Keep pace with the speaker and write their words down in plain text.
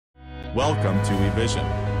Welcome to Evision,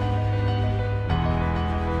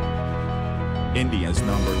 India's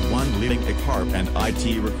 #1 leading HR and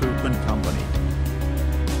IT recruitment company.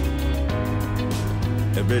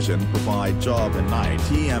 Evision provide job in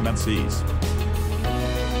IT MNCs.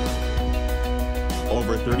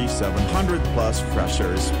 Over 3,700 plus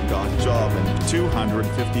freshers got job in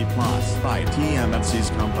 250 plus IT MNCs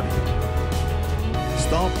company.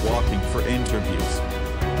 Stop walking for interviews.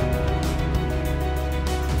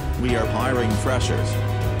 We are hiring freshers.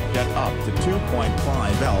 Get up to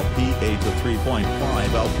 2.5 LPA to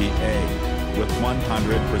 3.5 LPA with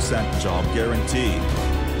 100% job guarantee.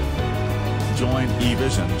 Join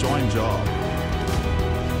Evision, join job.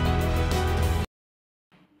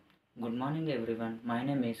 Good morning everyone, my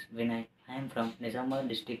name is Vinay. I am from Nizamabad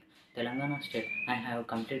district, Telangana state. I have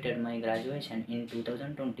completed my graduation in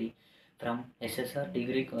 2020 from SSR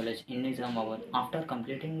Degree College in Nizamabad. After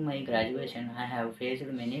completing my graduation, I have faced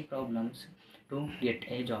many problems to get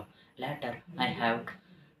a job. Later, I have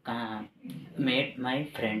met my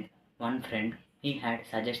one friend. He had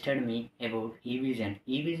suggested me about Evision.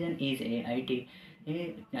 Evision is a IT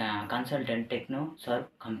consultant Technoserve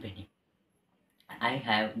company. I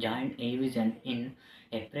have joined Evision in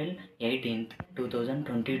April 18th,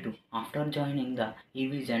 2022. After joining the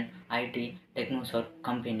Evision IT Technoserve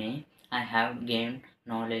company, I have gained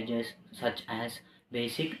knowledges such as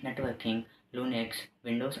basic networking, Linux,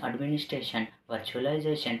 Windows administration,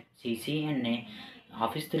 virtualization, CCNA,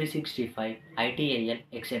 Office 365, ITIL,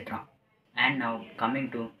 etc. And now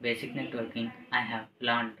coming to basic networking, I have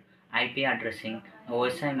learned IP addressing,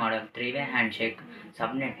 OSI model, three-way handshake,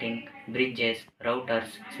 subnetting, bridges, routers,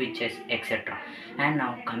 switches, etc. And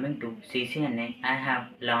now coming to CCNA, I have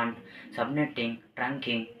learned subnetting,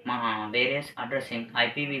 trunking, various addressing,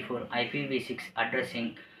 IPv4, IPv6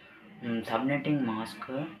 addressing, subnetting mask,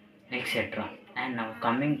 etc. And now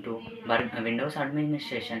coming to Windows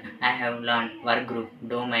administration, I have learned workgroup,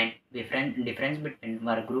 domain, difference between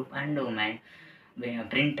workgroup and domain,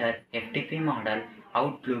 printer, FTP model,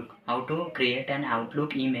 Outlook, how to create an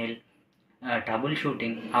Outlook email,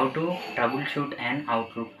 troubleshooting, how to troubleshoot an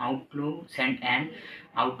Outlook send an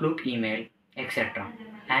Outlook email, etc.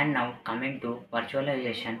 And now coming to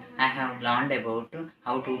virtualization, I have learned about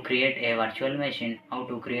how to create a virtual machine, how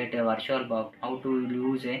to create a virtual box, how to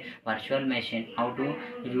use a virtual machine, how to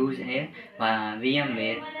use a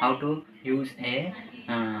VMware, how to use a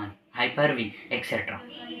Hyper-V, etc.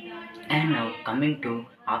 And now coming to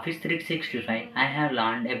Office 365, I have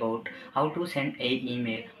learned about how to send a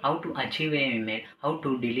email, how to achieve a email, how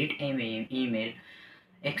to delete a email,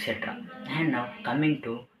 etc. And now coming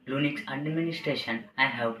to Linux administration, I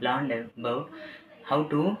have learned about how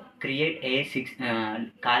to create a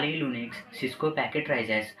Kali Linux CISCO packet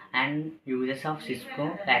traces and uses of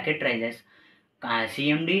CISCO packet traces,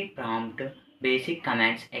 CMD prompt, basic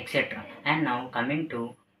commands, etc. And now coming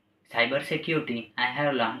to cybersecurity, I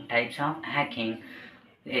have learned types of hacking,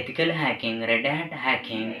 ethical hacking, red hat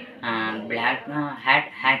hacking, black hat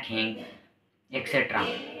hacking, etc.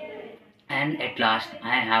 And at last,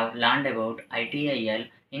 I have learned about ITIL.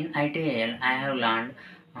 In ITIL, I have learned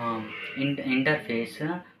interface,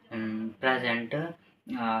 present,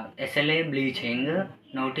 SLA bleaching,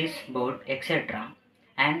 notice board, etc.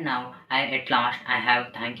 And now, at last, I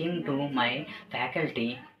have thanking to my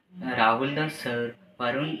faculty, Rahul Das sir,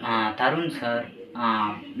 Tarun sir,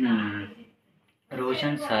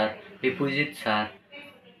 Roshan sir, Vipujit sir,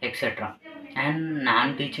 etc. And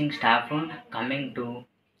non-teaching staff coming to,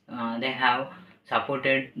 they have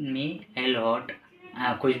supported me a lot,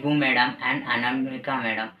 Kushbu madam and Anamika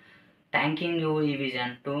madam. Thanking you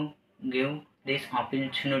Evision to give this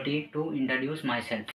opportunity to introduce myself.